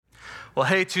Well,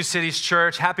 hey, Two Cities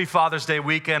Church, happy Father's Day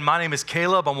weekend. My name is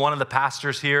Caleb. I'm one of the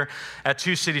pastors here at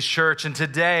Two Cities Church. And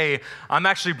today, I'm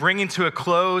actually bringing to a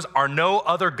close our No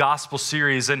Other Gospel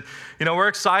series. And, we're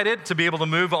excited to be able to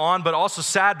move on, but also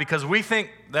sad because we think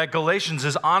that Galatians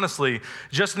is honestly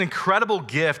just an incredible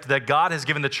gift that God has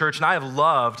given the church. And I have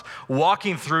loved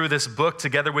walking through this book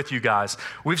together with you guys.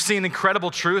 We've seen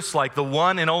incredible truths like the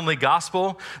one and only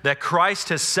gospel, that Christ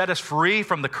has set us free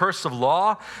from the curse of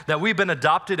law, that we've been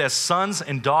adopted as sons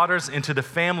and daughters into the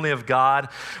family of God.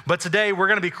 But today we're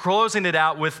going to be closing it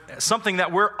out with something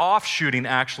that we're offshooting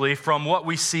actually from what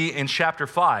we see in chapter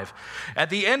 5. At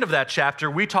the end of that chapter,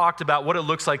 we talked about what it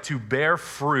looks like to bear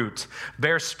fruit,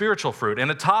 bear spiritual fruit. And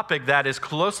a topic that is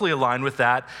closely aligned with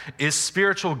that is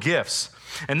spiritual gifts.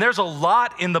 And there's a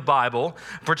lot in the Bible,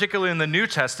 particularly in the New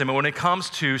Testament, when it comes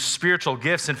to spiritual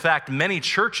gifts. In fact, many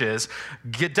churches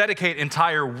dedicate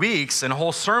entire weeks and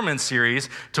whole sermon series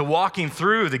to walking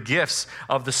through the gifts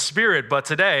of the Spirit. But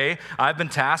today, I've been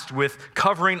tasked with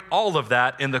covering all of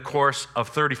that in the course of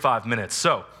 35 minutes.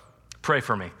 So, pray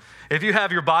for me. If you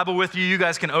have your Bible with you, you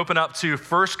guys can open up to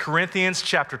 1 Corinthians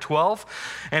chapter 12.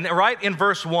 And right in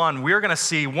verse 1, we're going to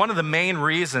see one of the main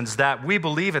reasons that we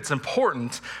believe it's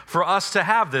important for us to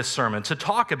have this sermon, to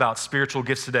talk about spiritual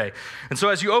gifts today. And so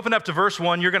as you open up to verse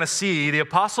 1, you're going to see the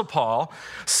Apostle Paul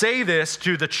say this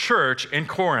to the church in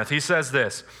Corinth. He says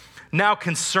this, "Now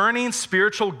concerning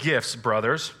spiritual gifts,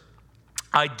 brothers,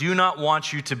 I do not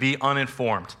want you to be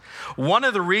uninformed." One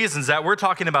of the reasons that we're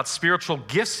talking about spiritual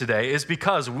gifts today is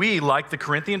because we, like the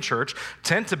Corinthian church,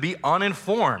 tend to be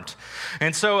uninformed.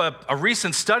 And so a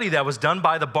recent study that was done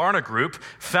by the Barna Group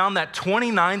found that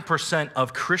 29%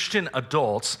 of Christian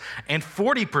adults and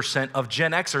 40% of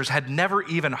Gen Xers had never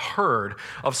even heard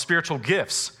of spiritual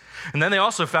gifts. And then they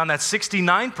also found that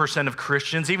 69% of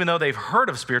Christians, even though they've heard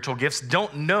of spiritual gifts,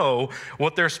 don't know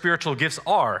what their spiritual gifts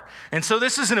are. And so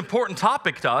this is an important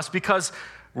topic to us because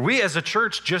we as a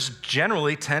church just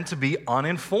generally tend to be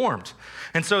uninformed.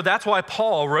 And so that's why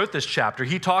Paul wrote this chapter.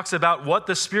 He talks about what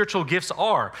the spiritual gifts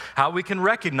are, how we can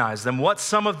recognize them, what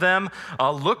some of them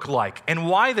look like, and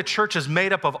why the church is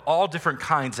made up of all different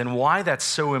kinds and why that's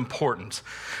so important.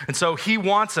 And so he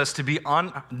wants us to be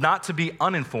not to be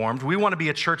uninformed. We want to be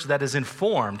a church that is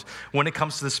informed when it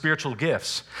comes to the spiritual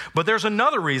gifts. But there's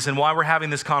another reason why we're having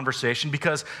this conversation,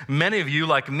 because many of you,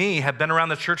 like me, have been around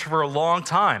the church for a long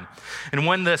time. And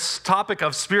when this topic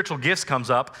of spiritual gifts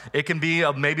comes up, it can be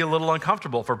maybe a little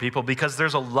uncomfortable for people because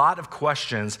there's a lot of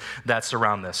questions that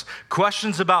surround this.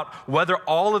 Questions about whether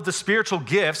all of the spiritual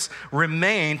gifts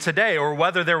remain today or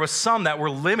whether there was some that were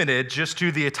limited just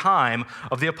to the time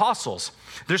of the apostles.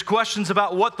 There's questions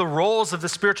about what the roles of the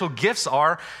spiritual gifts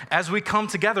are as we come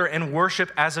together and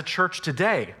worship as a church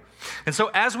today. And so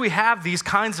as we have these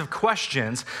kinds of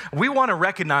questions, we want to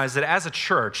recognize that as a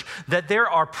church, that there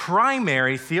are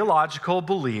primary theological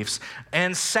beliefs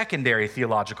and secondary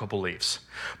theological beliefs.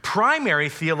 Primary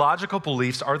theological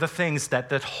beliefs are the things that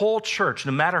the whole church,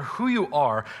 no matter who you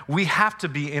are, we have to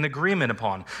be in agreement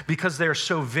upon because they're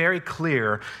so very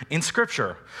clear in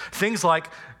Scripture. Things like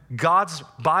God's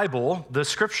Bible, the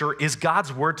Scripture, is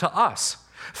God's word to us.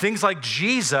 Things like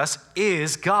Jesus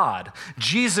is God.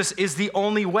 Jesus is the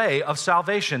only way of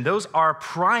salvation. Those are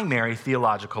primary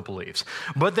theological beliefs.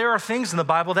 But there are things in the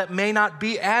Bible that may not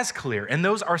be as clear, and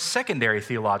those are secondary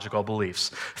theological beliefs.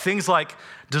 Things like,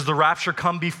 does the rapture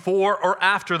come before or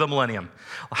after the millennium?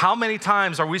 How many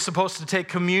times are we supposed to take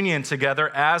communion together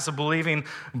as a believing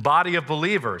body of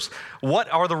believers?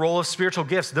 What are the role of spiritual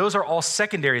gifts? Those are all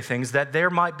secondary things that there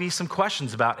might be some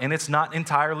questions about, and it's not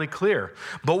entirely clear.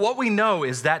 But what we know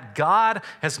is that God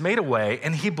has made a way,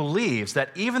 and he believes that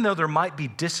even though there might be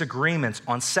disagreements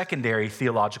on secondary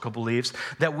theological beliefs,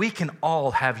 that we can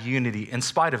all have unity in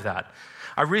spite of that.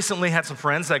 I recently had some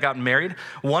friends that got married.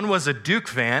 One was a Duke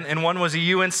fan and one was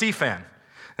a UNC fan.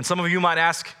 And some of you might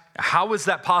ask, how is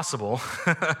that possible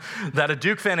that a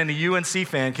Duke fan and a UNC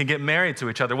fan can get married to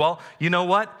each other? Well, you know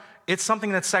what? It's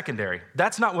something that's secondary.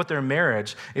 That's not what their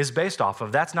marriage is based off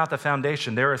of. That's not the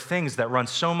foundation. There are things that run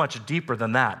so much deeper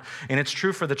than that. And it's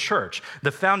true for the church.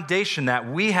 The foundation that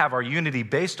we have our unity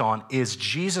based on is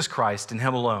Jesus Christ and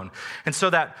him alone. And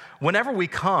so that whenever we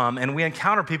come and we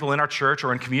encounter people in our church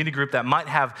or in community group that might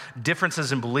have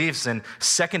differences in beliefs and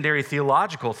secondary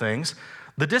theological things,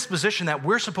 the disposition that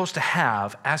we're supposed to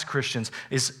have as Christians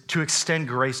is to extend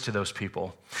grace to those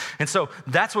people. And so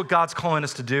that's what God's calling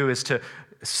us to do, is to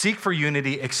seek for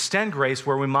unity, extend grace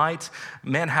where we might,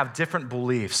 have different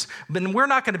beliefs. But we're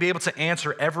not going to be able to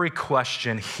answer every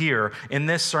question here in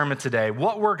this sermon today.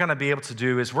 What we're going to be able to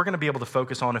do is we're going to be able to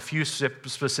focus on a few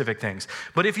specific things.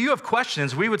 But if you have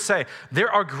questions, we would say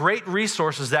there are great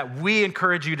resources that we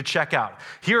encourage you to check out.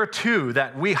 Here are two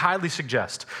that we highly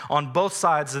suggest on both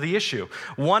sides of the issue.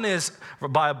 One is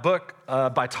by a book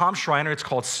by Tom Schreiner. It's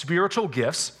called Spiritual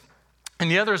Gifts. And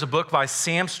the other is a book by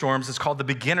Sam Storms. It's called The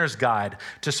Beginner's Guide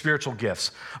to Spiritual Gifts.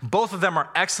 Both of them are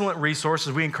excellent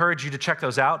resources. We encourage you to check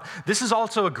those out. This is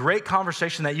also a great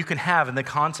conversation that you can have in the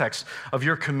context of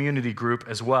your community group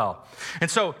as well.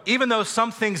 And so even though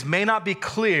some things may not be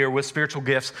clear with spiritual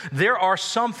gifts, there are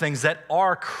some things that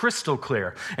are crystal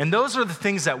clear. And those are the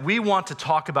things that we want to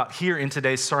talk about here in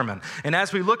today's sermon. And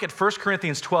as we look at 1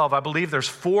 Corinthians 12, I believe there's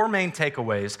four main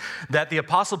takeaways that the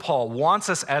Apostle Paul wants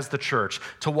us as the church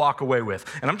to walk away with.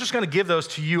 And I'm just going to give those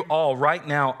to you all right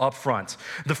now up front.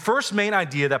 The first main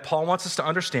idea that Paul wants us to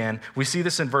understand, we see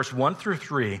this in verse 1 through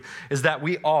 3, is that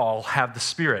we all have the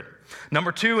Spirit.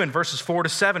 Number 2, in verses 4 to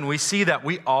 7, we see that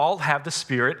we all have the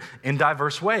Spirit in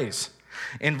diverse ways.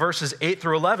 In verses 8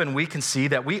 through 11, we can see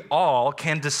that we all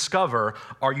can discover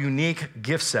our unique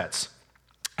gift sets.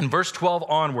 In verse 12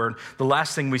 onward, the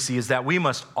last thing we see is that we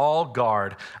must all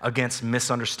guard against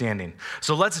misunderstanding.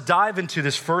 So let's dive into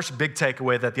this first big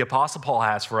takeaway that the Apostle Paul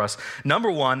has for us. Number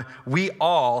 1, we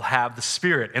all have the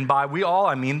Spirit. And by we all,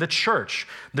 I mean the church.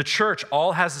 The church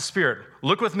all has the Spirit.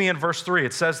 Look with me in verse 3.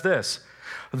 It says this: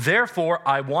 "Therefore,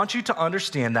 I want you to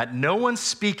understand that no one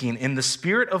speaking in the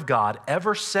Spirit of God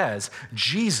ever says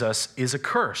Jesus is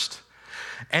accursed.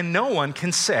 And no one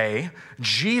can say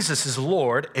Jesus is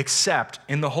Lord except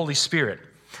in the Holy Spirit."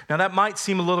 Now that might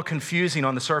seem a little confusing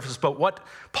on the surface, but what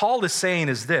Paul is saying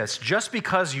is this: just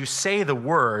because you say the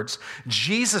words,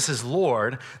 Jesus is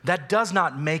Lord, that does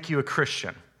not make you a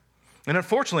Christian. And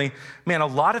unfortunately, a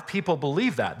lot of people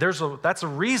believe that. That's a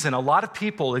reason a lot of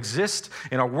people exist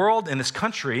in our world, in this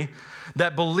country,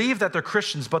 that believe that they're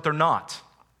Christians, but they're not.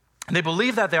 They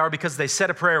believe that they are because they said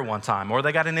a prayer one time, or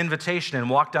they got an invitation and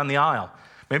walked down the aisle.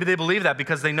 Maybe they believe that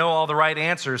because they know all the right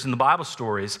answers in the Bible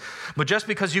stories. But just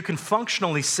because you can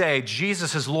functionally say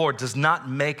Jesus is Lord does not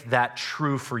make that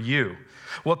true for you.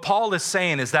 What Paul is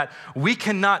saying is that we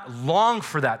cannot long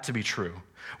for that to be true.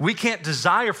 We can't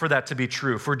desire for that to be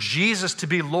true, for Jesus to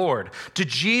be Lord, to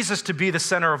Jesus to be the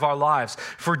center of our lives,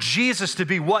 for Jesus to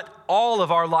be what all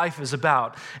of our life is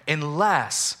about,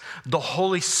 unless the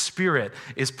Holy Spirit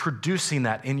is producing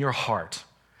that in your heart.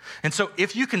 And so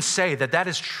if you can say that that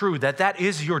is true, that that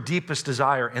is your deepest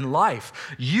desire in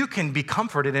life, you can be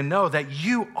comforted and know that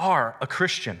you are a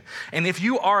Christian. And if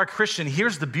you are a Christian,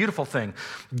 here's the beautiful thing: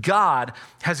 God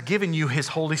has given you His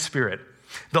Holy Spirit.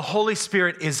 The Holy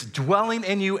Spirit is dwelling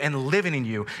in you and living in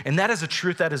you. And that is a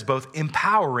truth that is both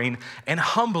empowering and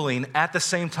humbling at the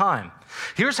same time.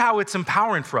 Here's how it's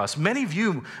empowering for us. Many of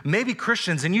you may be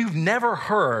Christians and you've never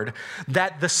heard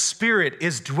that the Spirit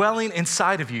is dwelling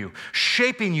inside of you,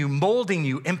 shaping you, molding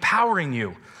you, empowering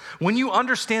you. When you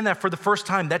understand that for the first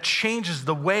time, that changes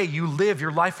the way you live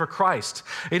your life for Christ.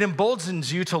 It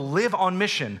emboldens you to live on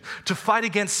mission, to fight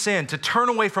against sin, to turn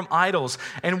away from idols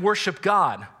and worship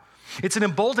God. It's an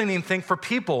emboldening thing for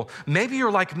people. Maybe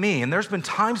you're like me, and there's been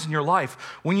times in your life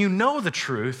when you know the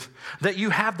truth that you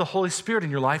have the Holy Spirit in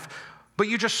your life, but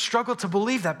you just struggle to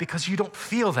believe that because you don't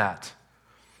feel that.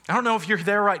 I don't know if you're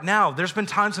there right now. There's been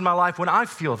times in my life when I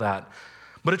feel that.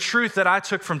 But a truth that I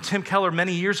took from Tim Keller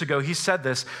many years ago, he said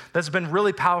this, that's been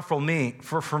really powerful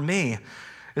for me,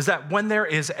 is that when there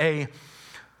is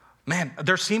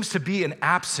there seems to be an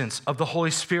absence of the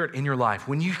Holy Spirit in your life.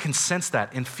 When you can sense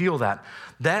that and feel that,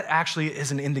 that actually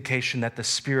is an indication that the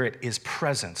Spirit is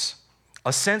presence.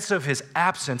 A sense of His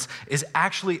absence is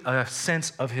actually a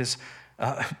sense of His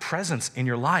presence in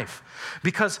your life,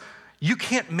 because you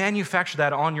can't manufacture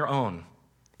that on your own.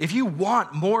 If you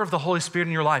want more of the Holy Spirit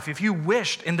in your life, if you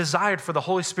wished and desired for the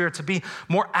Holy Spirit to be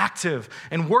more active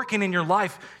and working in your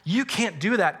life, you can't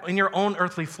do that in your own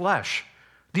earthly flesh.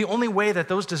 The only way that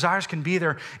those desires can be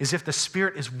there is if the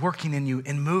Spirit is working in you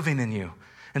and moving in you.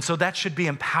 And so that should be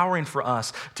empowering for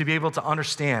us to be able to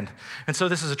understand. And so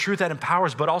this is a truth that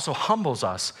empowers but also humbles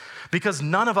us, because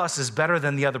none of us is better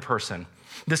than the other person.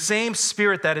 The same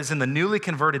Spirit that is in the newly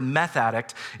converted meth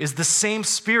addict is the same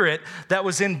Spirit that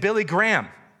was in Billy Graham.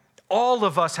 All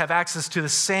of us have access to the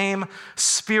same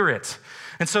Spirit.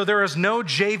 And so there is no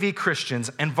JV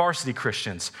Christians and varsity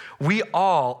Christians. We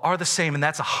all are the same, and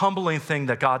that's a humbling thing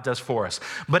that God does for us.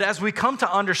 But as we come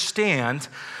to understand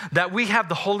that we have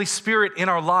the Holy Spirit in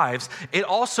our lives, it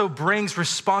also brings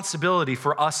responsibility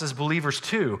for us as believers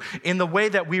too, in the way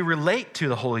that we relate to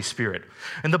the Holy Spirit.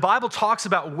 And the Bible talks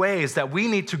about ways that we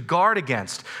need to guard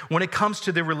against when it comes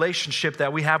to the relationship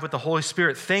that we have with the Holy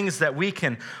Spirit, things that we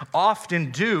can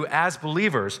often do as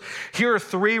believers. Here are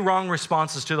 3 wrong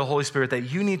responses to the Holy Spirit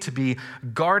that you need to be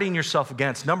guarding yourself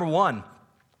against. Number 1,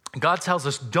 God tells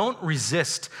us don't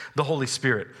resist the Holy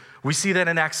Spirit. We see that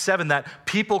in Acts 7, that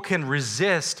people can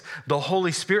resist the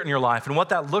Holy Spirit in your life. And what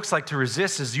that looks like to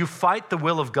resist is you fight the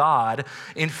will of God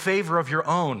in favor of your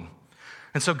own.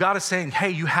 And so God is saying,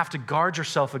 hey, you have to guard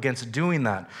yourself against doing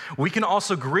that. We can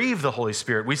also grieve the Holy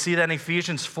Spirit. We see that in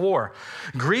Ephesians 4.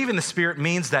 Grieving the Spirit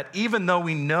means that even though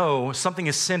we know something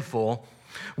is sinful,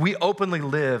 we openly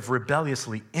live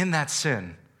rebelliously in that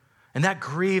sin. And that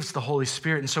grieves the Holy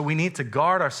Spirit. And so we need to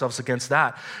guard ourselves against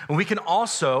that. And we can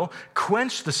also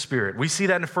quench the Spirit. We see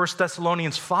that in 1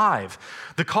 Thessalonians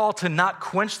 5, the call to not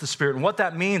quench the Spirit. And what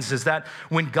that means is that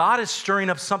when God is stirring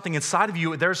up something inside of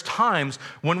you, there's times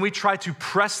when we try to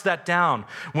press that down,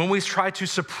 when we try to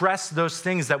suppress those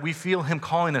things that we feel Him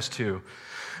calling us to.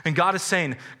 And God is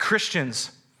saying,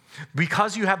 Christians,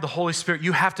 because you have the Holy Spirit,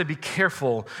 you have to be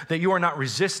careful that you are not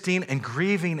resisting and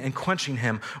grieving and quenching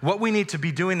Him. What we need to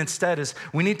be doing instead is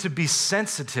we need to be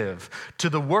sensitive to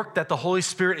the work that the Holy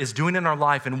Spirit is doing in our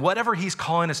life, and whatever He's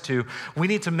calling us to, we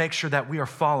need to make sure that we are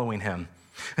following Him.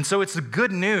 And so it's the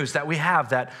good news that we have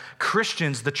that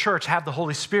Christians, the church, have the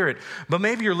Holy Spirit. But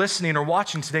maybe you're listening or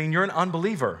watching today and you're an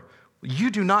unbeliever.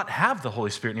 You do not have the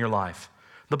Holy Spirit in your life.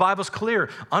 The Bible's clear.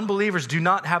 Unbelievers do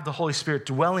not have the Holy Spirit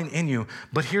dwelling in you.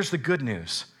 But here's the good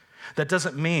news. That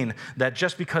doesn't mean that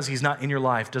just because He's not in your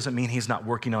life doesn't mean He's not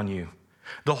working on you.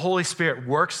 The Holy Spirit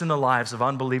works in the lives of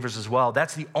unbelievers as well.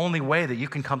 That's the only way that you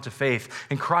can come to faith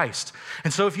in Christ.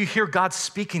 And so if you hear God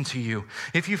speaking to you,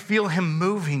 if you feel Him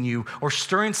moving you or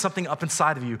stirring something up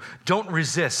inside of you, don't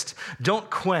resist, don't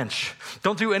quench,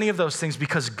 don't do any of those things,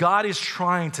 because God is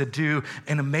trying to do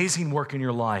an amazing work in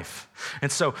your life.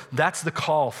 And so that's the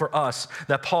call for us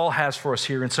that Paul has for us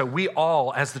here. And so we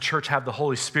all, as the church, have the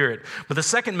Holy Spirit. But the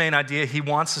second main idea he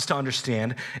wants us to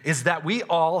understand is that we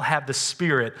all have the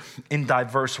Spirit in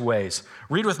diverse ways.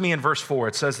 Read with me in verse 4.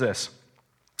 It says this: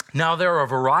 "Now there are a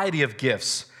variety of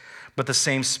gifts, but the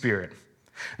same Spirit.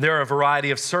 There are a variety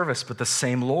of service, but the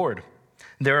same Lord.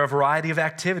 There are a variety of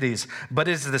activities, but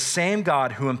it is the same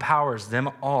God who empowers them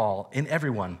all in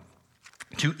everyone.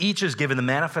 To each is given the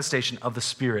manifestation of the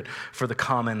Spirit for the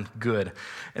common good."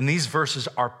 And these verses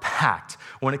are packed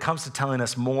when it comes to telling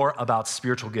us more about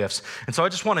spiritual gifts. And so I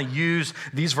just want to use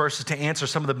these verses to answer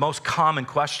some of the most common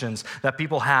questions that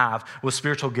people have with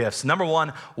spiritual gifts. Number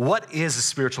 1, what is a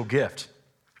spiritual gift?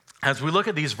 As we look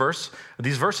at these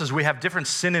verses, we have different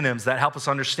synonyms that help us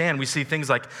understand. We see things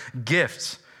like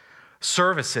gifts,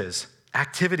 services,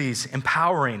 activities,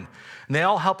 empowering. And they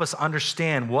all help us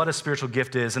understand what a spiritual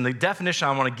gift is. And the definition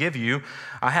I want to give you,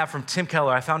 I have from Tim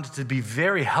Keller. I found it to be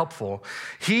very helpful.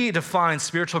 He defines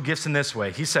spiritual gifts in this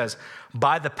way. He says,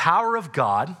 by the power of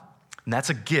God, and that's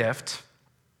a gift,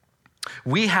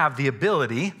 we have the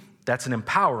ability, that's an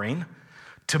empowering,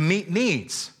 to meet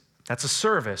needs, that's a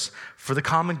service, for the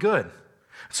common good.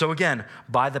 So again,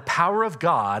 by the power of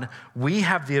God, we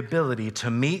have the ability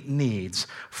to meet needs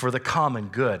for the common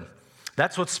good.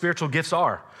 That's what spiritual gifts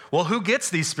are. Well, who gets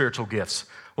these spiritual gifts?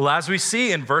 Well, as we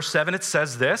see in verse 7, it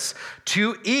says this: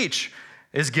 to each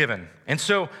is given. And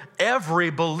so every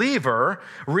believer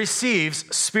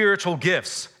receives spiritual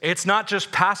gifts. It's not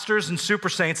just pastors and super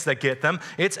saints that get them.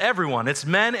 It's everyone. It's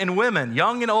men and women,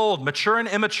 young and old, mature and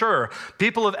immature,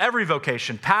 people of every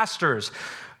vocation, pastors,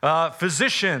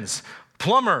 physicians,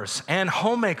 plumbers, and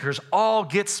homemakers all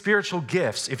get spiritual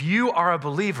gifts. If you are a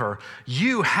believer,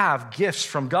 you have gifts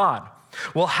from God.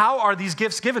 Well, how are these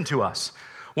gifts given to us?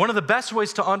 One of the best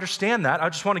ways to understand that, I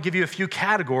just want to give you a few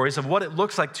categories of what it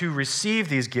looks like to receive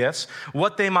these gifts,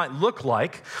 what they might look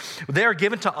like. They are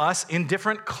given to us in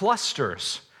different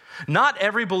clusters. Not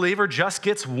every believer just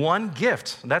gets one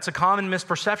gift. That's a common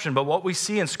misperception, but what we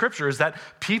see in Scripture is that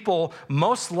people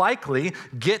most likely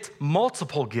get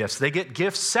multiple gifts. They get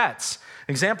gift sets.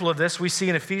 Example of this we see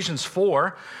in Ephesians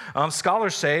 4.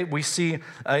 Scholars say we see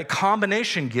a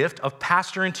combination gift of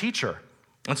pastor and teacher.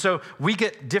 And so we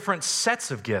get different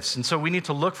sets of gifts, and so we need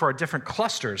to look for our different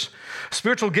clusters.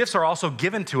 Spiritual gifts are also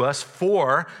given to us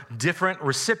for different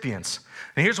recipients.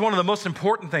 And here's one of the most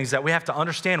important things that we have to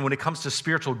understand when it comes to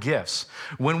spiritual gifts.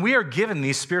 When we are given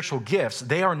these spiritual gifts,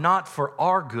 they are not for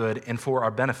our good and for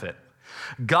our benefit.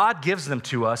 God gives them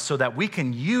to us so that we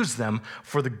can use them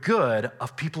for the good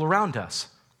of people around us.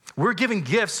 We're given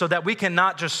gifts so that we can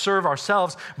not just serve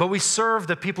ourselves, but we serve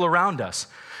the people around us.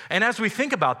 And as we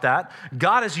think about that,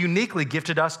 God has uniquely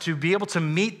gifted us to be able to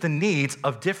meet the needs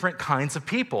of different kinds of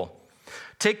people.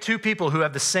 Take two people who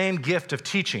have the same gift of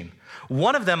teaching.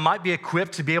 One of them might be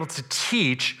equipped to be able to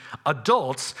teach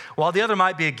adults, while the other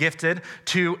might be gifted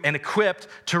to and equipped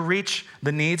to reach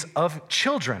the needs of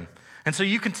children. And so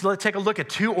you can take a look at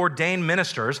two ordained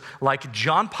ministers like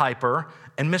John Piper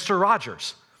and Mr.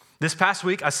 Rogers. This past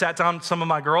week, I sat down with some of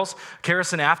my girls,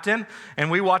 Karis and Afton,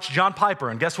 and we watched John Piper.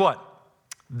 And guess what?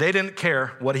 They didn't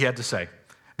care what he had to say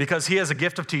because he has a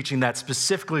gift of teaching that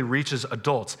specifically reaches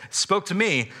adults. It spoke to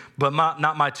me, but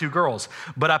not my two girls.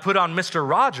 But I put on Mr.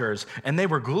 Rogers, and they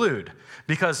were glued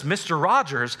because Mr.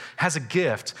 Rogers has a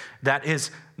gift that is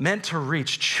meant to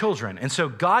reach children. And so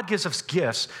God gives us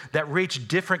gifts that reach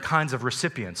different kinds of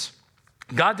recipients.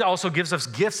 God also gives us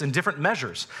gifts in different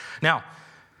measures. Now,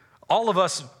 all of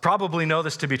us probably know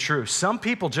this to be true. Some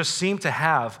people just seem to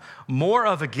have more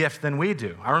of a gift than we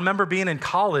do. I remember being in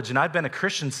college, and I've been a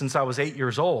Christian since I was 8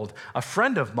 years old. A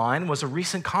friend of mine was a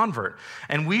recent convert,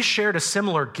 and we shared a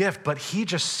similar gift, but he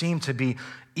just seemed to be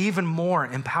even more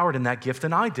empowered in that gift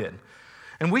than I did.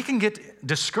 And we can get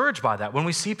discouraged by that when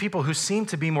we see people who seem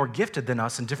to be more gifted than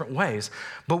us in different ways.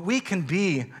 But we can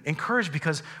be encouraged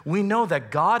because we know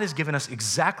that God has given us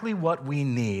exactly what we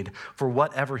need for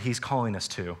whatever he's calling us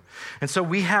to. And so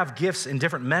we have gifts in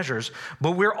different measures,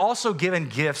 but we're also given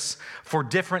gifts for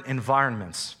different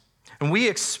environments. And we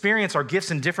experience our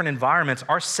gifts in different environments.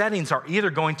 Our settings are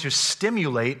either going to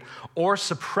stimulate or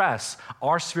suppress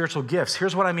our spiritual gifts.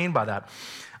 Here's what I mean by that.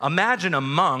 Imagine a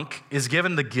monk is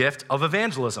given the gift of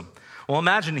evangelism. Well,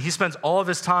 imagine he spends all of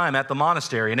his time at the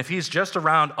monastery, and if he's just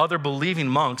around other believing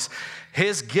monks,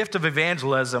 his gift of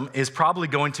evangelism is probably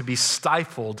going to be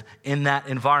stifled in that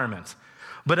environment.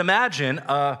 But imagine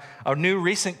a new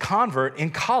recent convert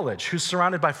in college who's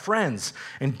surrounded by friends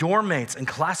and dorm mates and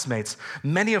classmates,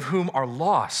 many of whom are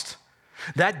lost.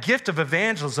 That gift of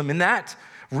evangelism in that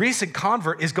recent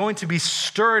convert is going to be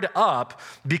stirred up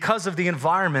because of the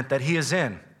environment that he is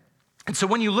in. And so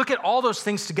when you look at all those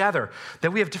things together,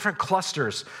 that we have different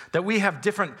clusters, that we have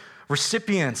different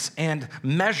recipients and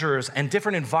measures and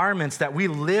different environments that we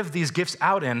live these gifts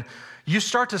out in, you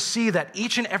start to see that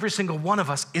each and every single one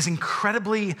of us is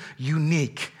incredibly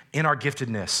unique in our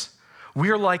giftedness.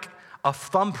 We are like a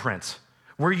thumbprint.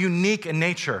 We're unique in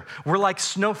nature. We're like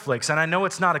snowflakes, and I know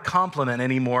it's not a compliment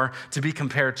anymore to be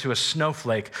compared to a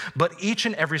snowflake, but each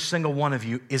and every single one of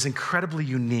you is incredibly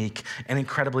unique and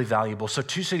incredibly valuable. So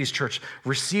Two Cities Church,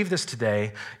 receive this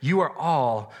today. You are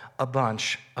all a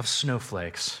bunch of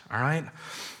snowflakes, all right?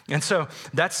 And so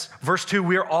that's verse 2.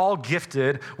 We are all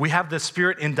gifted. We have the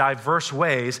Spirit in diverse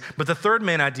ways. But the third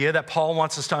main idea that Paul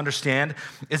wants us to understand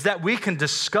is that we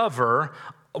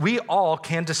all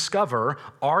can discover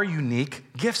our unique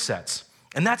gift sets.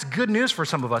 And that's good news for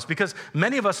some of us because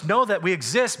many of us know that we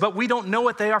exist, but we don't know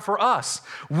what they are for us.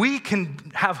 We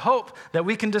can have hope that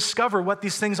we can discover what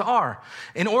these things are.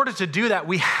 In order to do that,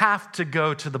 we have to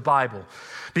go to the Bible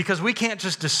because we can't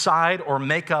just decide or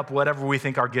make up whatever we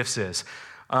think our gifts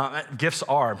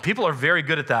are. People are very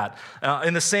good at that.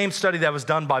 In the same study that was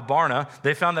done by Barna,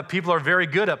 they found that people are very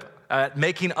good at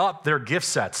making up their gift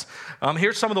sets.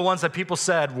 Here's some of the ones that people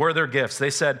said were their gifts. They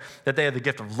said that they had the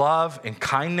gift of love and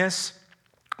kindness,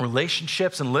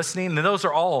 relationships and listening. And those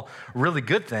are all really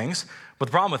good things. But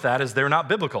the problem with that is they're not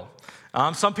biblical.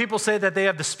 Some people say that they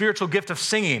have the spiritual gift of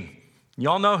singing.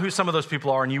 Y'all know who some of those people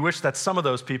are, and you wish that some of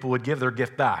those people would give their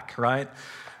gift back, right?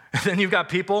 And then you've got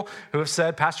people who have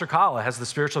said, Pastor Kyle has the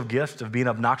spiritual gift of being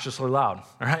obnoxiously loud,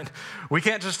 all right? We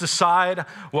can't just decide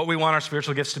what we want our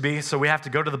spiritual gifts to be, so we have to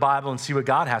go to the Bible and see what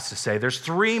God has to say. There's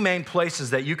three main places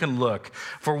that you can look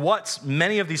for what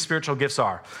many of these spiritual gifts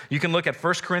are. You can look at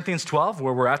 1 Corinthians 12,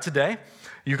 where we're at today.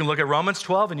 You can look at Romans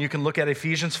 12, and you can look at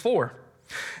Ephesians 4.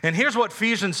 And here's what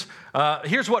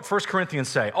 1 Corinthians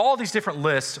say. All these different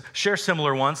lists share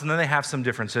similar ones, and then they have some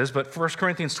differences, but 1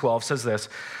 Corinthians 12 says this.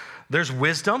 There's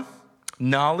wisdom,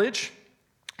 knowledge,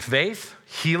 faith,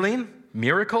 healing,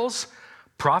 miracles,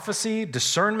 prophecy,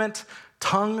 discernment,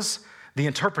 tongues, the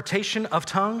interpretation of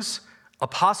tongues,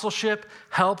 apostleship,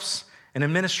 helps, and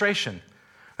administration.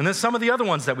 And then some of the other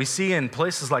ones that we see in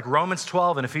places like Romans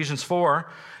 12 and Ephesians 4,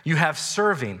 you have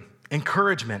serving,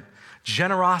 encouragement,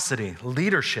 generosity,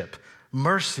 leadership,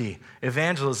 mercy,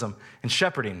 evangelism, and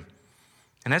shepherding.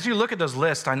 And as you look at those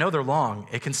lists, I know they're long.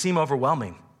 It can seem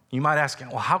overwhelming. You might ask,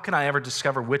 well, how can I ever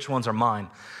discover which ones are mine?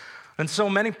 And so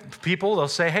many people, they'll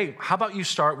say, hey, how about you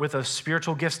start with a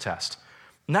spiritual gifts test?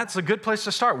 And that's a good place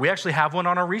to start. We actually have one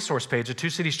on our resource page at Two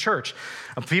Cities Church.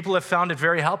 People have found it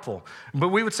very helpful. But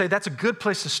we would say that's a good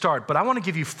place to start. But I want to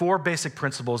give you 4 basic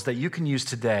principles that you can use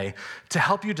today to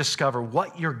help you discover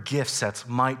what your gift sets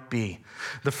might be.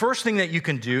 The first thing that you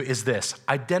can do is this: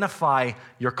 identify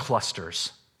your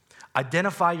clusters.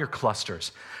 Identify your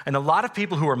clusters. And a lot of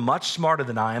people who are much smarter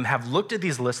than I am have looked at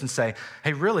these lists and say,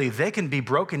 hey, really, they can be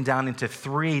broken down into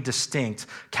 3 distinct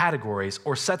categories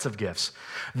or sets of gifts.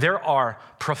 There are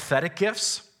prophetic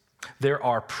gifts, there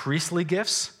are priestly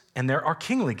gifts, and there are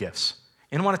kingly gifts.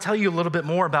 And I want to tell you a little bit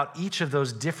more about each of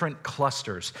those different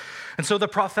clusters. And so the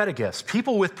prophetic gifts,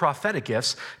 people with prophetic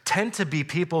gifts tend to be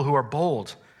people who are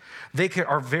bold. They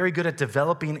are very good at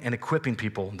developing and equipping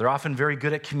people. They're often very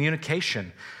good at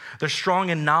communication. They're strong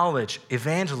in knowledge,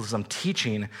 evangelism,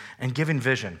 teaching, and giving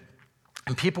vision.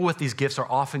 And people with these gifts are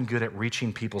often good at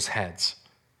reaching people's heads.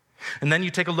 And then you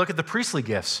take a look at the priestly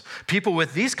gifts. People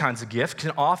with these kinds of gifts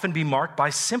can often be marked by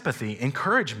sympathy,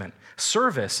 encouragement,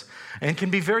 service, and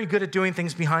can be very good at doing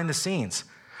things behind the scenes.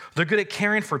 They're good at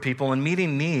caring for people and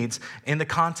meeting needs in the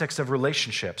context of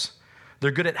relationships. They're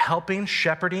good at helping,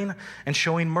 shepherding, and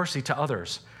showing mercy to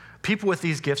others. People with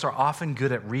these gifts are often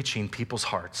good at reaching people's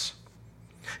hearts.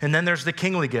 And then there's the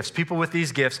kingly gifts. People with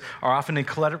these gifts are often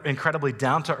incredibly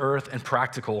down to earth and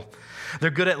practical.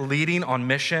 They're good at leading on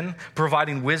mission,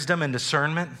 providing wisdom and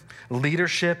discernment,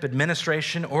 leadership,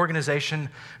 administration, organization,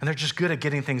 and they're just good at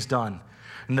getting things done.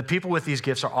 And the people with these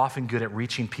gifts are often good at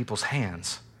reaching people's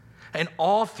hands. And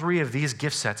all 3 of these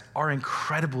gift sets are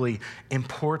incredibly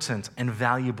important and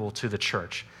valuable to the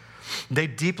church. They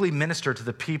deeply minister to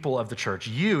the people of the church.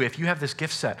 If you have this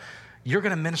gift set, you're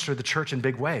going to minister to the church in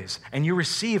big ways. And you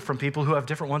receive from people who have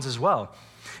different ones as well.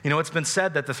 You know, it's been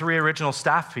said that the 3 original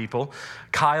staff people,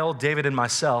 Kyle, David, and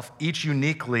myself, each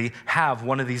uniquely have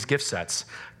one of these gift sets.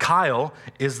 Kyle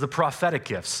is the prophetic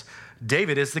gifts.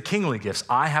 David is the kingly gifts.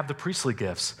 I have the priestly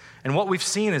gifts. And what we've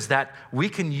seen is that we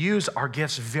can use our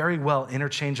gifts very well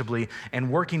interchangeably and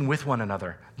working with one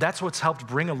another. That's what's helped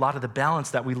bring a lot of the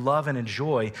balance that we love and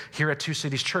enjoy here at Two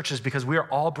Cities Church, is because we are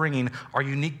all bringing our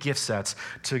unique gift sets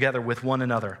together with one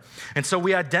another. And so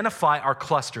we identify our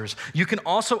clusters. You can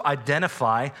also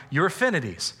identify your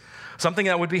affinities. Something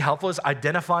that would be helpful is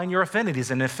identifying your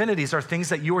affinities. And affinities are things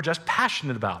that you are just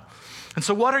passionate about. And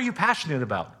so what are you passionate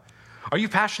about? Are you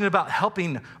passionate about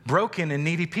helping broken and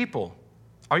needy people?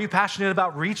 Are you passionate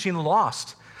about reaching the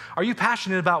lost? Are you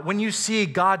passionate about when you see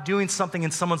God doing something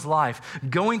in someone's life,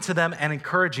 going to them and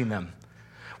encouraging them?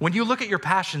 When you look at your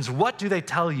passions, what do they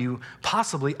tell you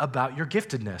possibly about your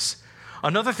giftedness?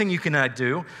 Another thing you can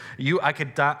do, you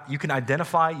can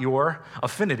identify your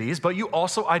affinities, but you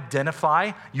also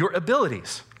identify your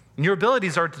abilities. And your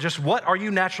abilities are just, what are you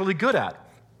naturally good at?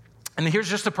 And here's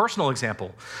just a personal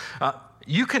example.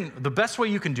 The best way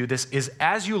you can do this is,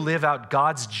 as you live out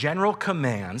God's general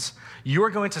commands, you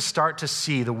are going to start to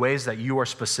see the ways that you are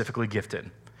specifically gifted.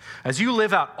 As you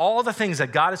live out all the things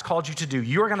that God has called you to do,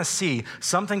 you are going to see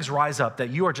some things rise up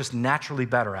that you are just naturally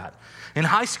better at. In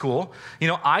high school,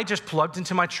 I just plugged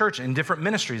into my church in different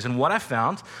ministries, and what I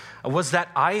found was that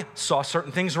I saw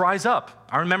certain things rise up.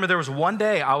 I remember there was one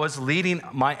day I was leading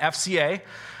my FCA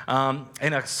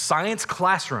in a science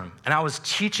classroom, and I was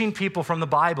teaching people from the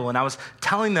Bible, and I was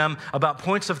telling them about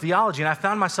points of theology, and I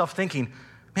found myself thinking,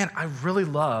 man, I really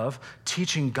love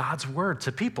teaching God's word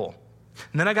to people.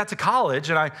 And then I got to college,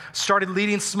 and I started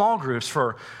leading small groups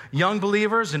for young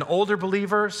believers and older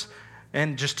believers,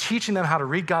 and just teaching them how to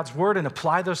read God's word and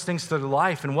apply those things to their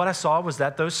life. And what I saw was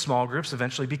that those small groups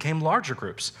eventually became larger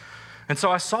groups. And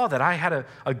so I saw that I had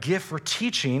a gift for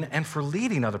teaching and for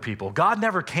leading other people. God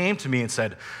never came to me and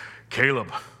said,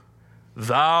 Caleb,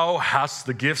 thou hast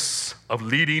the gifts of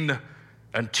leading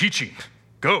and teaching.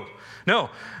 Go. No,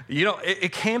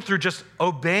 it came through just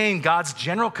obeying God's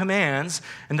general commands,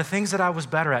 and the things that I was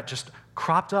better at just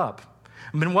cropped up.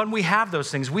 I mean, when we have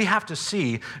those things, we have to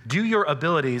see, do your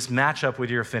abilities match up with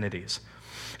your affinities?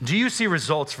 Do you see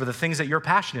results for the things that you're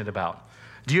passionate about?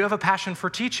 Do you have a passion for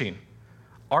teaching?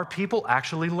 Are people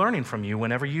actually learning from you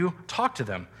whenever you talk to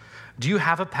them? Do you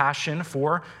have a passion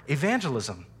for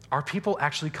evangelism? Are people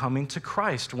actually coming to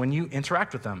Christ when you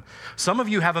interact with them? Some of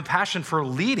you have a passion for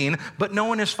leading, but no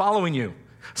one is following you.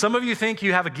 Some of you think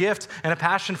you have a gift and a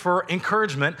passion for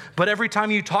encouragement, but every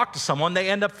time you talk to someone, they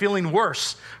end up feeling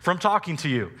worse from talking to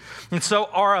you. And so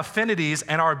our affinities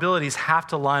and our abilities have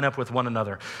to line up with one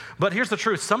another. But here's the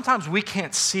truth. Sometimes we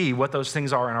can't see what those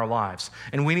things are in our lives,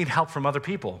 and we need help from other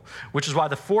people, which is why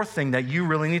the 4th thing that you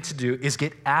really need to do is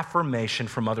get affirmation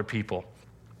from other people.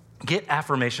 Get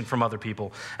affirmation from other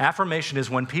people. Affirmation is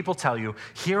when people tell you,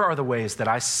 here are the ways that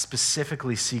I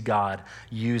specifically see God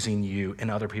using you in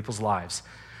other people's lives.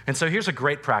 And so here's a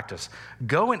great practice.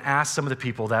 Go and ask some of the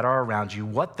people that are around you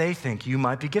what they think you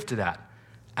might be gifted at.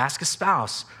 Ask a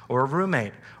spouse or a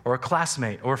roommate or a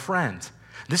classmate or a friend.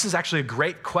 This is actually a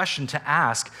great question to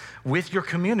ask with your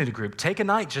community group. Take a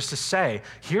night just to say,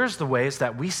 here's the ways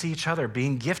that we see each other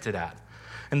being gifted at.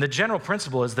 And the general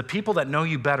principle is the people that know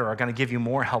you better are going to give you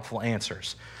more helpful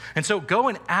answers. And so go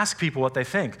and ask people what they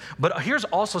think. But here's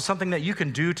also something that you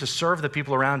can do to serve the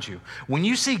people around you. When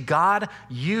you see God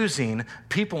using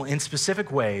people in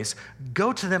specific ways,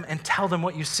 go to them and tell them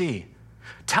what you see.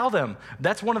 Tell them.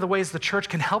 That's one of the ways the church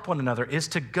can help one another, is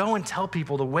to go and tell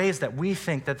people the ways that we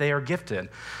think that they are gifted.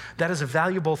 That is a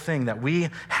valuable thing that we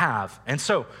have. And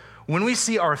so when we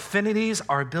see our affinities,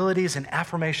 our abilities, and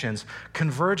affirmations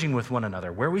converging with one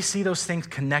another, where we see those things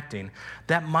connecting,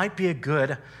 that might be a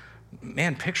good,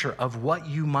 picture of what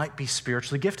you might be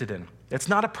spiritually gifted in. It's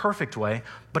not a perfect way,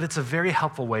 but it's a very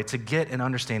helpful way to get an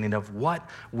understanding of what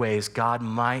ways God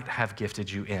might have gifted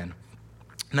you in.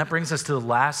 And that brings us to the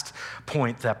last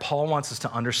point that Paul wants us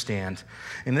to understand,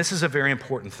 and this is a very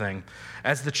important thing.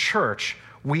 As the church,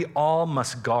 we all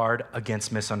must guard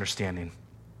against misunderstanding.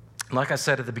 Like I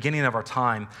said at the beginning of our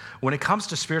time, when it comes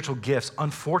to spiritual gifts,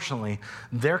 unfortunately,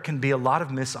 there can be a lot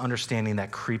of misunderstanding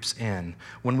that creeps in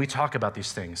when we talk about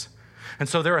these things. And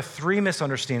so there are 3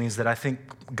 misunderstandings that I think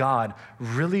God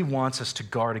really wants us to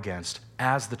guard against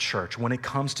as the church when it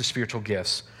comes to spiritual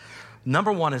gifts.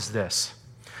 Number 1 is this: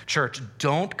 church,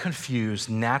 don't confuse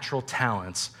natural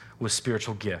talents with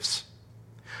spiritual gifts.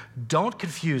 Don't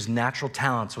confuse natural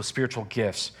talents with spiritual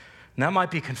gifts. And that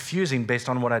might be confusing based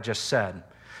on what I just said.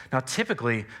 Now,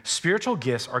 typically, spiritual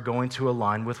gifts are going to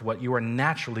align with what you are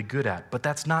naturally good at, but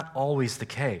that's not always the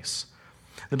case.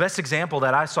 The best example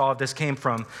that I saw of this came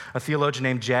from a theologian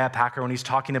named J.I. Packer when he's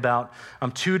talking about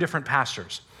 2 different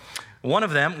pastors. One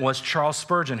of them was Charles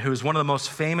Spurgeon, who is one of the most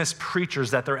famous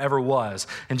preachers that there ever was.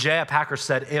 And J.I. Packer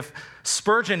said, if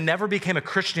Spurgeon never became a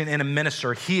Christian and a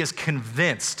minister, he is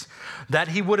convinced that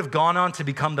he would have gone on to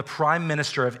become the Prime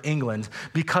Minister of England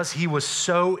because he was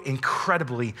so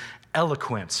incredibly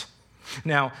eloquent.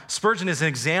 Now, Spurgeon is an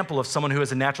example of someone who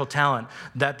has a natural talent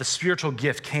that the spiritual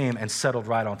gift came and settled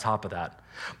right on top of that.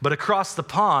 But across the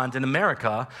pond in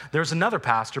America, there's another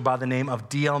pastor by the name of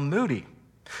D.L. Moody.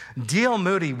 D.L.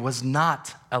 Moody was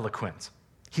not eloquent.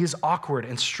 He is awkward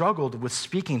and struggled with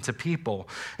speaking to people.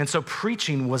 And so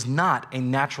preaching was not a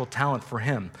natural talent for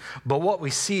him. But what we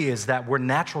see is that where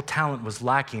natural talent was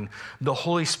lacking, the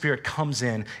Holy Spirit comes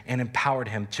in and empowered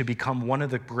him to become one of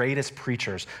the greatest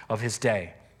preachers of his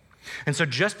day. And so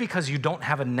just because you don't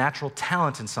have a natural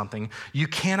talent in something, you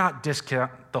cannot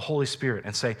discount the Holy Spirit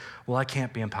and say, well, I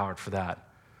can't be empowered for that.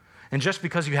 And just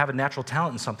because you have a natural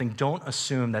talent in something, don't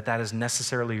assume that that is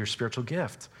necessarily your spiritual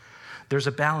gift. There's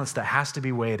a balance that has to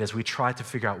be weighed as we try to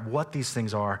figure out what these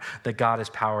things are that God has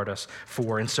powered us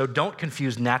for. And so don't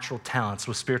confuse natural talents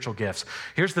with spiritual gifts.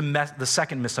 Here's the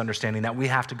second misunderstanding that we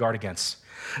have to guard against.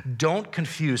 Don't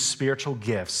confuse spiritual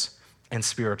gifts and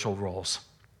spiritual roles.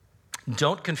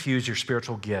 Don't confuse your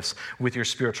spiritual gifts with your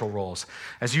spiritual roles.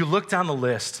 As you look down the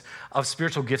list of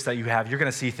spiritual gifts that you have, you're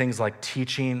going to see things like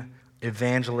teaching,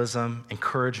 evangelism,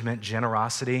 encouragement,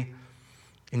 generosity.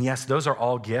 And yes, those are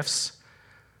all gifts.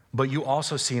 But you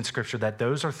also see in Scripture that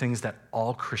those are things that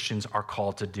all Christians are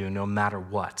called to do no matter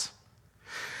what.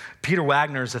 Peter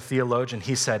Wagner is a theologian.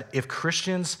 He said, if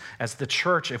Christians, as the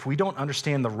church, if we don't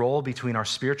understand the role between our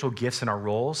spiritual gifts and our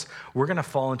roles, we're going to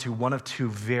fall into one of 2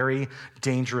 very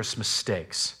dangerous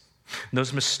mistakes. And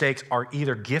those mistakes are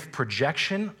either gift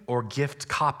projection or gift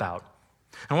cop-out.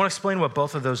 I want to explain what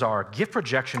both of those are. Gift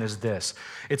projection is this.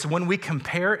 It's when we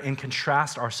compare and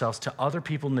contrast ourselves to other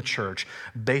people in the church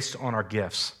based on our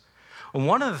gifts. And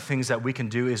one of the things that we can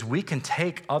do is we can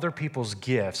take other people's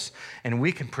gifts and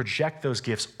we can project those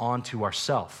gifts onto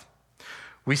ourselves.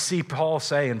 We see Paul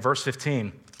say in verse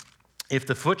 15, if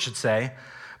the foot should say,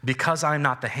 because I'm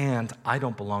not the hand, I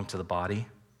don't belong to the body,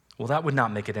 well, that would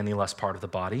not make it any less part of the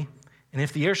body. And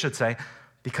if the ear should say,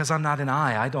 because I'm not an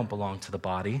eye, I don't belong to the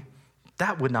body,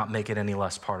 that would not make it any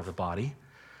less part of the body.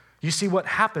 You see, what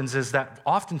happens is that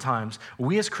oftentimes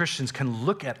we as Christians can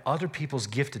look at other people's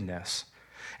giftedness,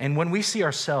 and when we see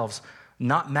ourselves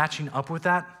not matching up with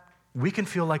that, we can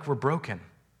feel like we're broken,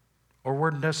 or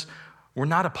we're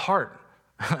not a part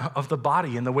of the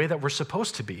body in the way that we're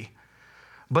supposed to be.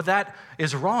 But that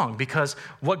is wrong, because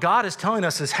what God is telling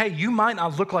us is, hey, you might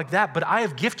not look like that, but I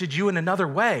have gifted you in another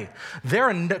way. They're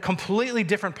a completely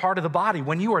different part of the body.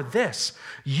 When you are this,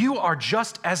 you are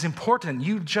just as important.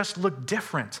 You just look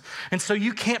different. And so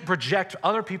you can't project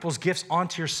other people's gifts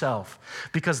onto yourself,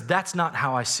 because that's not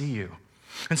how I see you.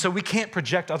 And so we can't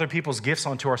project other people's gifts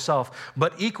onto ourselves,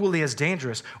 but equally as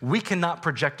dangerous, we cannot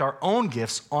project our own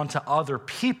gifts onto other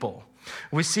people.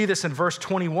 We see this in verse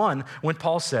 21 when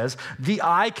Paul says, the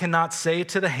eye cannot say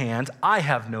to the hand, I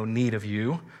have no need of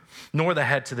you, nor the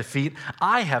head to the feet,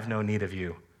 I have no need of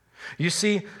you. You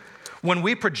see, when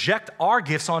we project our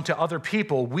gifts onto other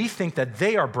people, we think that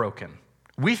they are broken.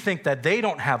 We think that they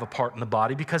don't have a part in the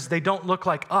body because they don't look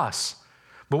like us.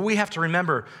 But we have to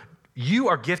remember, you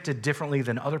are gifted differently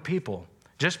than other people.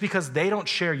 Just because they don't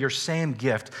share your same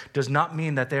gift does not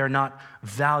mean that they are not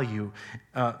valued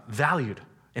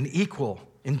and equal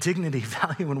in dignity,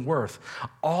 value, and worth.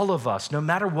 All of us, no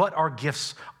matter what our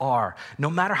gifts are, no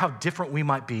matter how different we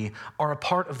might be, are a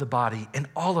part of the body, and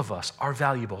all of us are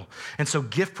valuable. And so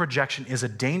gift projection is a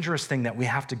dangerous thing that we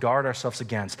have to guard ourselves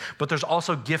against. But there's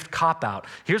also gift cop-out.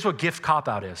 Here's what gift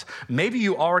cop-out is. Maybe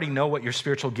you already know what your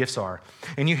spiritual gifts are,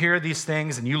 and you hear these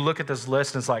things, and you look at this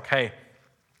list, and it's like, hey,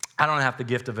 I don't have the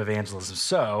gift of evangelism,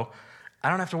 so I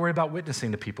don't have to worry about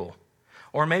witnessing to people.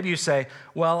 Or maybe you say,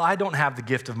 well, I don't have the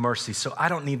gift of mercy, so I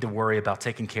don't need to worry about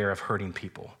taking care of hurting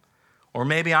people. Or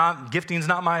maybe gifting's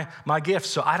not my gift,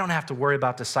 so I don't have to worry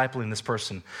about discipling this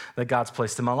person that God's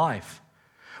placed in my life.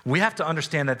 We have to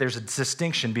understand that there's a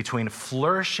distinction between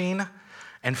flourishing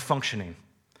and functioning.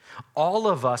 All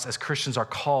of us as Christians are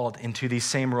called into these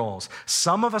same roles.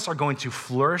 Some of us are going to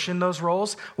flourish in those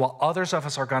roles, while others of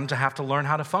us are going to have to learn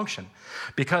how to function.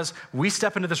 Because we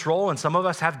step into this role, and some of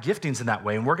us have giftings in that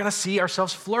way, and we're going to see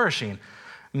ourselves flourishing.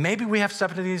 Maybe we have to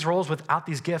step into these roles without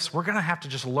these gifts. We're going to have to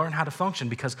just learn how to function,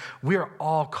 because we are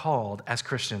all called as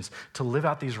Christians to live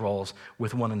out these roles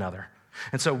with one another.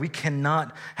 And so we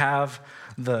cannot have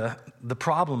the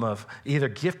problem of either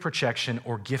gift projection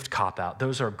or gift cop-out.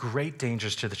 Those are great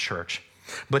dangers to the church.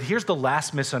 But here's the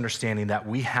last misunderstanding that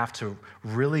we have to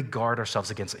really guard ourselves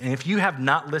against. And if you have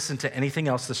not listened to anything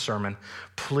else this sermon,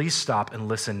 please stop and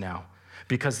listen now,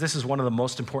 because this is one of the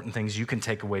most important things you can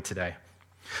take away today.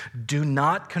 Do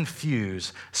not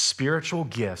confuse spiritual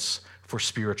gifts for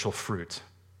spiritual fruit.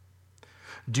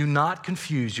 Do not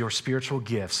confuse your spiritual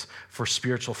gifts for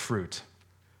spiritual fruit.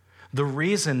 The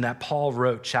reason that Paul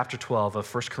wrote chapter 12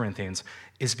 of 1 Corinthians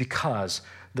is because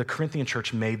the Corinthian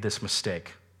church made this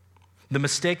mistake. The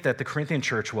mistake that the Corinthian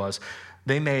church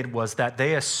made was that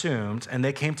they assumed and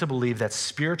they came to believe that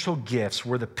spiritual gifts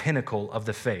were the pinnacle of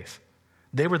the faith.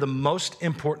 They were the most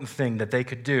important thing that they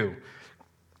could do.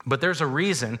 But there's a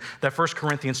reason that 1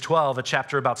 Corinthians 12, a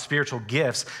chapter about spiritual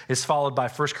gifts, is followed by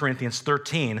 1 Corinthians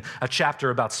 13, a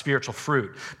chapter about spiritual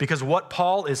fruit. Because what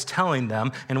Paul is telling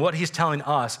them and what he's telling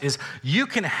us is you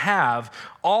can have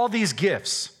all these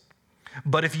gifts,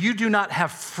 but if you do not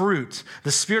have fruit,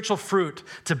 the spiritual fruit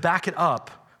to back it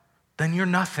up, then you're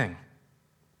nothing.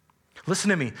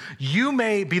 Listen to me. You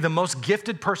may be the most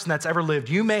gifted person that's ever lived.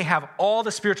 You may have all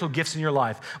the spiritual gifts in your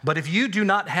life, but if you do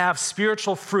not have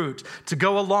spiritual fruit to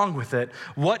go along with it,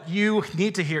 what you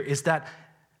need to hear is that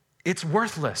it's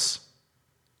worthless.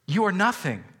 You are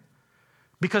nothing.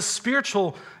 Because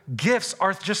spiritual gifts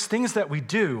are just things that we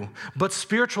do, but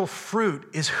spiritual fruit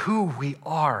is who we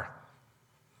are.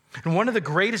 And one of the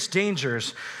greatest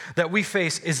dangers that we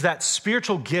face is that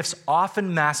spiritual gifts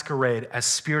often masquerade as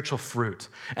spiritual fruit.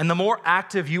 And the more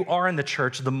active you are in the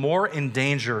church, the more in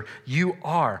danger you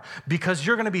are, because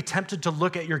you're going to be tempted to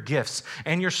look at your gifts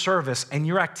and your service and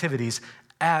your activities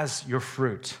as your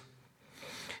fruit.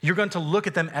 You're going to look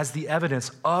at them as the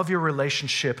evidence of your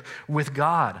relationship with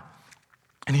God.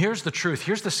 And here's the truth.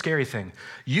 Here's the scary thing.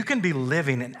 You can be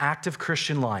living an active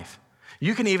Christian life.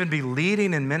 You can even be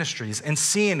leading in ministries and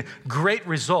seeing great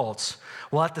results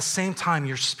while at the same time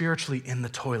you're spiritually in the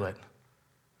toilet.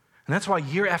 And that's why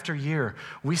year after year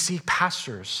we see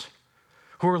pastors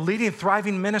who are leading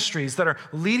thriving ministries that are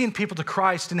leading people to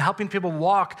Christ and helping people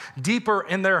walk deeper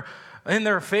in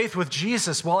their faith with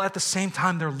Jesus while at the same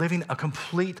time they're living a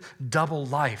complete double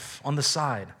life on the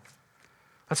side.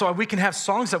 That's why we can have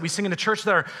songs that we sing in the church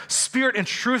that are spirit and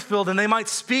truth-filled, and they might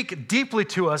speak deeply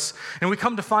to us, and we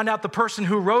come to find out the person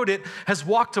who wrote it has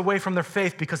walked away from their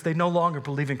faith because they no longer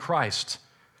believe in Christ.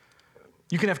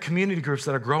 You can have community groups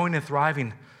that are growing and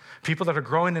thriving, people that are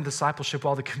growing in discipleship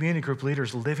while the community group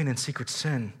leaders living in secret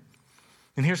sin.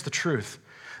 And here's the truth.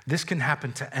 This can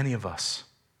happen to any of us.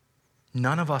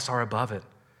 None of us are above it.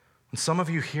 And some of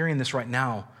you hearing this right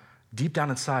now, deep down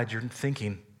inside, you're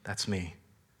thinking, that's me.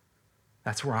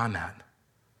 That's where I'm at.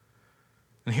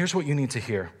 And here's what you need to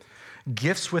hear.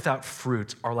 Gifts without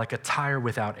fruit are like a tire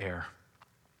without air.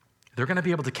 They're going to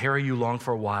be able to carry you along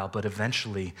for a while, but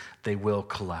eventually they will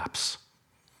collapse.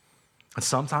 And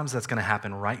sometimes that's going to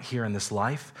happen right here in this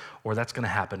life, or that's going to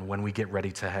happen when we get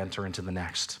ready to enter into the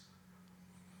next.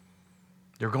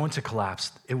 They're going to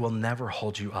collapse. It will never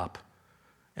hold you up.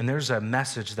 And there's a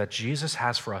message that Jesus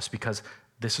has for us because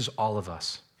this is all of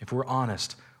us. If we're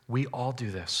honest, we all do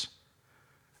this.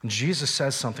 And Jesus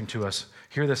says something to us.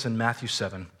 Hear this in Matthew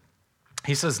 7.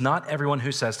 He says, "Not everyone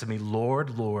who says to me,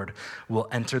 'Lord, Lord,' will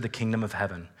enter the kingdom of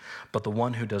heaven, but the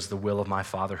one who does the will of my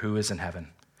Father who is in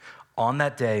heaven. On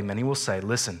that day, many will say,"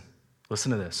 listen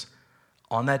to this.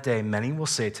 "On that day, many will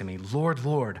say to me, 'Lord,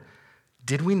 Lord,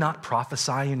 did we not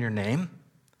prophesy in your name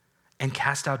and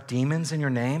cast out demons in your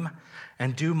name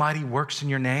and do mighty works in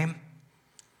your name?'"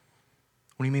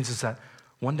 What he means is that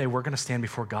one day we're going to stand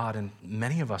before God, and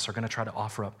many of us are going to try to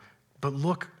offer up, "But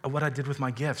look at what I did with my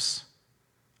gifts.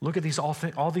 Look at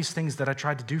all these things that I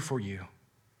tried to do for you."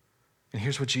 And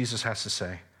here's what Jesus has to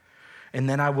say. "And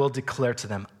then I will declare to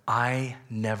them, 'I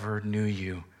never knew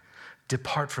you.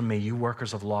 Depart from me, you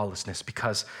workers of lawlessness,'"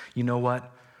 because you know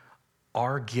what?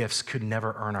 Our gifts could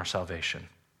never earn our salvation.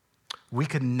 We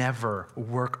could never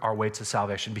work our way to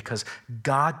salvation because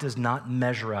God does not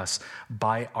measure us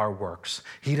by our works.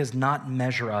 He does not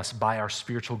measure us by our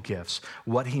spiritual gifts.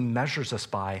 What he measures us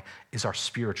by is our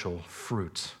spiritual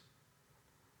fruit.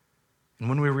 And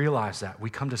when we realize that, we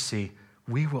come to see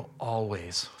we will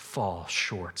always fall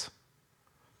short.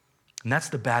 And that's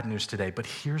the bad news today, but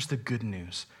here's the good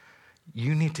news.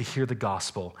 You need to hear the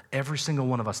gospel, every single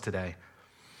one of us today,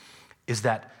 is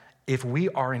that if we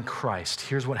are in Christ,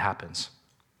 here's what happens.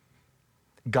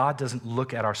 God doesn't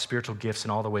look at our spiritual gifts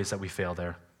and all the ways that we fail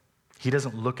there. He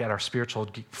doesn't look at our spiritual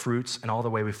fruits and all the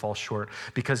way we fall short.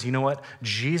 Because you know what?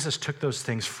 Jesus took those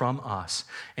things from us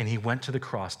and he went to the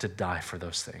cross to die for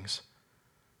those things.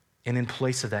 And in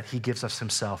place of that, he gives us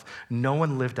himself. No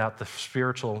one lived out the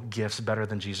spiritual gifts better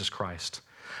than Jesus Christ.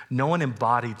 No one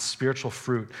embodied spiritual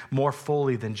fruit more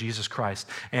fully than Jesus Christ.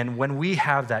 And when we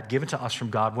have that given to us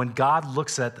from God, when God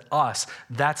looks at us,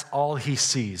 that's all he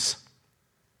sees.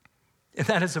 And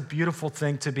that is a beautiful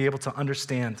thing to be able to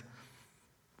understand.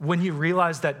 When you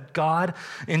realize that God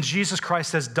in Jesus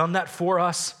Christ has done that for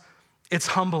us, it's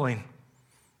humbling.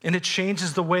 And it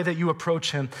changes the way that you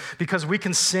approach him, because we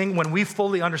can sing when we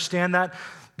fully understand that.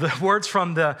 The words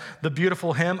from the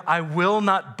beautiful hymn, "I will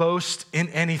not boast in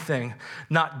anything,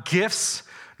 not gifts,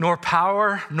 nor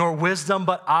power, nor wisdom,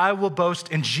 but I will boast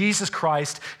in Jesus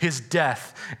Christ, his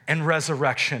death and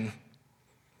resurrection."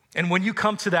 And when you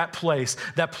come to that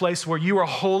place where you are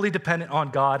wholly dependent on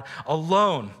God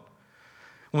alone,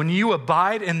 when you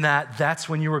abide in that, that's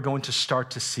when you are going to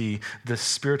start to see the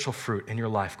spiritual fruit in your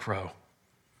life grow.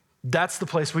 That's the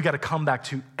place we got to come back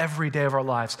to every day of our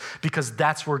lives, because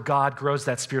that's where God grows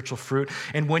that spiritual fruit.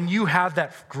 And when you have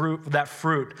that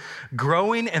fruit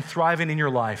growing and thriving in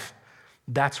your life,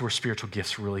 that's where spiritual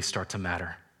gifts really start to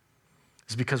matter.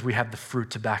 It's because we have the fruit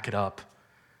to back it up.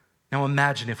 Now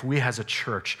imagine if we as a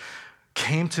church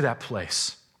came to that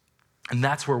place and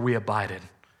that's where we abided.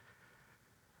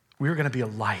 We are going to be a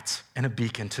light and a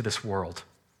beacon to this world.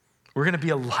 We're going to be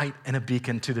a light and a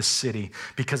beacon to the city,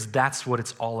 because that's what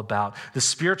it's all about. The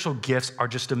spiritual gifts are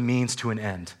just a means to an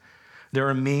end. They're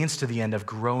a means to the end of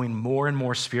growing more and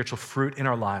more spiritual fruit in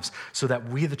our lives so that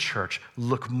we, the church,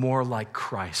 look more like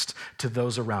Christ to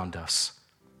those around us.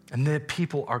 And the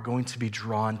people are going to be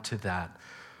drawn to that.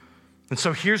 And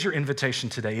so here's your invitation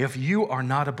today. If you are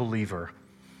not a believer,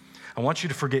 I want you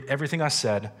to forget everything I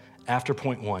said after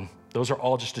point 1. Those are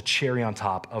all just a cherry on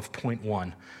top of point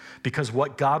 1. Because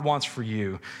what God wants for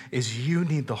you is you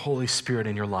need the Holy Spirit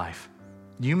in your life.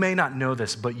 You may not know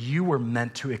this, but you were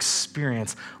meant to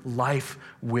experience life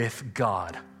with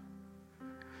God.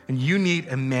 And you need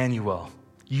Emmanuel.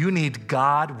 You need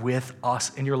God with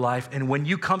us in your life. And when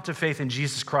you come to faith in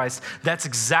Jesus Christ, that's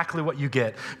exactly what you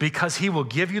get, because he will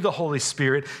give you the Holy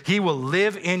Spirit. He will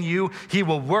live in you. He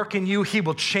will work in you. He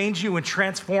will change you and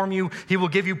transform you. He will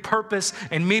give you purpose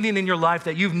and meaning in your life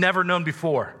that you've never known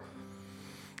before.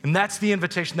 And that's the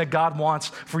invitation that God wants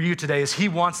for you today, is he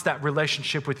wants that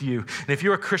relationship with you. And if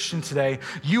you're a Christian today,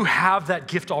 you have that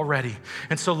gift already.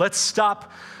 And so let's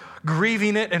stop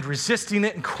grieving it and resisting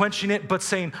it and quenching it, but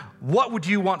saying, what would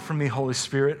you want from me, Holy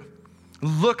Spirit?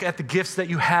 Look at the gifts that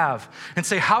you have and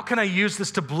say, how can I use this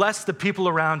to bless the people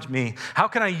around me? How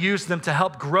can I use them to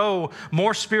help grow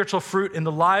more spiritual fruit in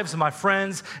the lives of my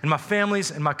friends and my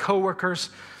families and my coworkers?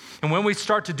 And when we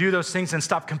start to do those things and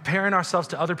stop comparing ourselves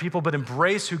to other people, but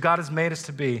embrace who God has made us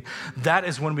to be, that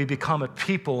is when we become a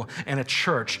people and a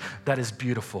church that is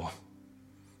beautiful.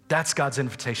 That's God's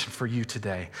invitation for you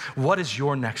today. What is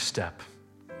your next step?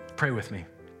 Pray with me.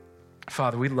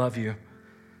 Father, we love you.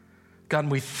 God,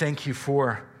 and we thank you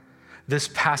for this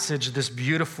passage, this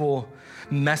beautiful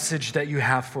message that you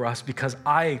have for us, because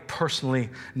I personally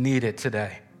need it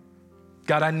today.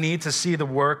 God, I need to see the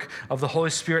work of the Holy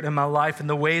Spirit in my life and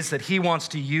the ways that he wants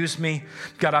to use me.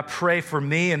 God, I pray for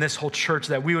me and this whole church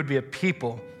that we would be a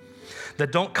people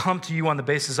that don't come to you on the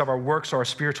basis of our works or our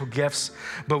spiritual gifts,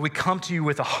 but we come to you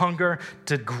with a hunger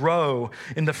to grow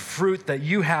in the fruit that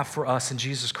you have for us in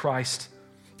Jesus Christ.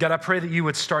 God, I pray that you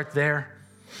would start there.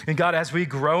 And God, as we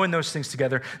grow in those things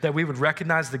together, that we would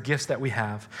recognize the gifts that we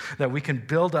have, that we can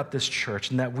build up this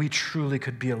church, and that we truly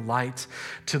could be a light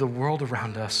to the world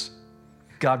around us.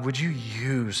 God, would you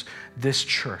use this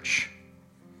church,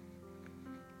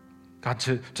 God,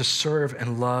 to serve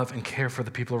and love and care for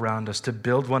the people around us, to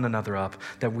build one another up,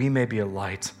 that we may be a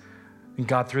light. And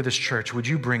God, through this church, would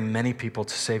you bring many people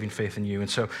to saving faith in you? And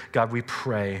so, God, we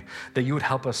pray that you would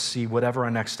help us see whatever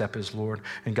our next step is, Lord.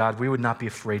 And God, we would not be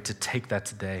afraid to take that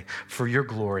today for your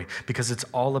glory, because it's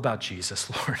all about Jesus,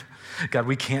 Lord. God,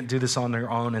 we can't do this on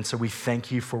our own, and so we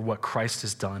thank you for what Christ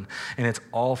has done. And it's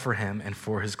all for him and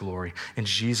for his glory. In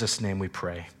Jesus' name we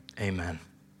pray, amen.